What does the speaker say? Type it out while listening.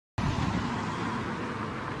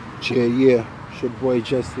Yeah, it's your boy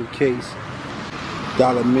Just In Case.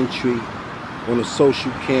 Dollamentary on a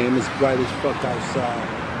social cam. It's bright as fuck outside.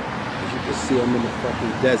 As you can see, I'm in the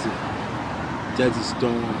fucking Desert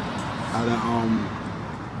Storm out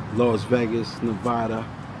of Las Vegas, Nevada.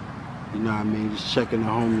 You know what I mean? Just checking the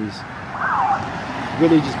homies.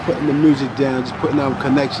 Really just putting the music down, just putting our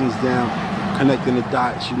connections down, connecting the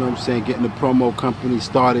dots, you know what I'm saying? Getting the promo company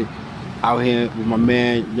started out here with my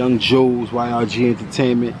man Young Jules, YRG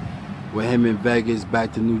Entertainment. With him in Vegas,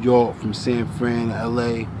 back to New York, from San Fran to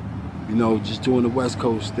LA, you know, just doing the West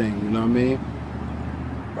Coast thing, you know what I mean?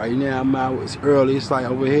 Right now I'm out, it's early, it's like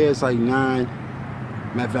over here, it's like 9.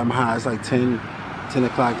 Matter of fact, I'm high, it's like 10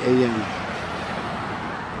 o'clock a.m.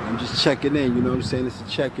 I'm just checking in, you know what I'm saying? It's a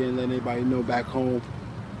check-in, letting everybody know back home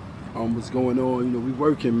what's going on. You know, we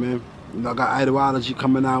working, man. You know, I got Idolology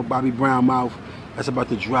coming out, Bobby Brown Mouth. That's about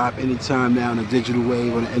to drop anytime now on the digital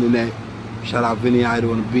wave, on the internet. Shout out Vinny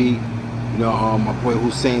Idol on the beat. You know, my boy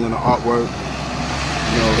Hussein on the artwork.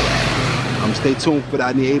 You know, stay tuned for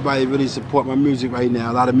that. I need everybody to really support my music right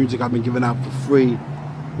now. A lot of music I've been giving out for free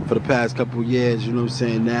for the past couple of years, you know what I'm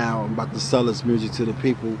saying? Now I'm about to sell this music to the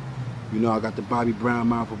people. You know, I got the Bobby Brown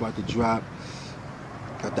Mouth about to drop.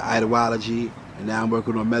 Got the Idolology. And now I'm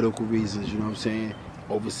working on Medical Reasons, you know what I'm saying?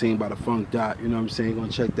 Overseen by the Funk Dot, you know what I'm saying?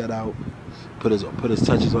 Gonna check that out. Put his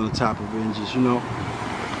touches on the top of it and just, you know,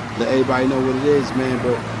 let everybody know what it is, man.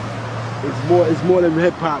 But it's more than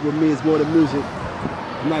hip hop with me, it's more than music.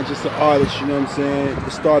 I'm not just an artist, you know what I'm saying?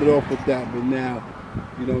 It started off with that, but now,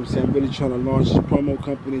 you know what I'm saying, I'm really trying to launch promo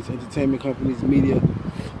companies, entertainment companies, media,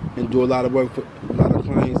 and do a lot of work for a lot of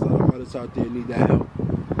clients, a lot of artists out there need that help.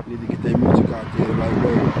 Need to get their music out there the right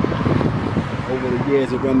way. Over the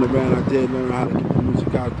years of running around, I did learn how to get the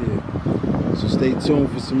music out there. So stay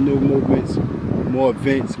tuned for some new movements, more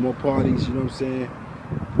events, more parties, you know what I'm saying?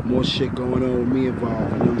 More shit going on with me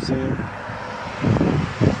involved, you know what I'm saying?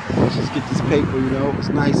 Let's just get this paper, you know? It's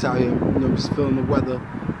nice out here, you know, just feeling the weather.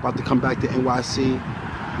 About to come back to NYC.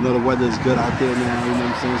 You know, the weather is good out there now, you know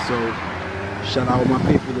what I'm saying? So, shout out all my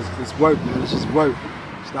people, let's work, man, let's just work.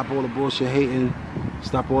 Stop all the bullshit hating,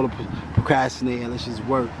 stop all the procrastinating, let's just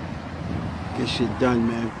work. Get shit done,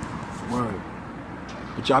 man. Word.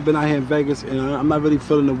 But y'all been out here in Vegas, and I'm not really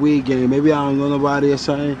feeling the weed game. Maybe I don't know nobody or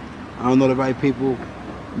something. I don't know the right people,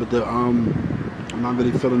 but I'm not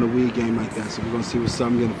really feeling the weed game like that. So we're gonna see what's up.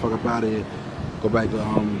 I'm getting the fuck up out of here. Go back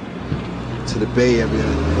to the Bay Area.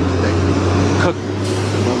 Cook. You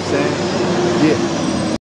know what I'm saying? Yeah.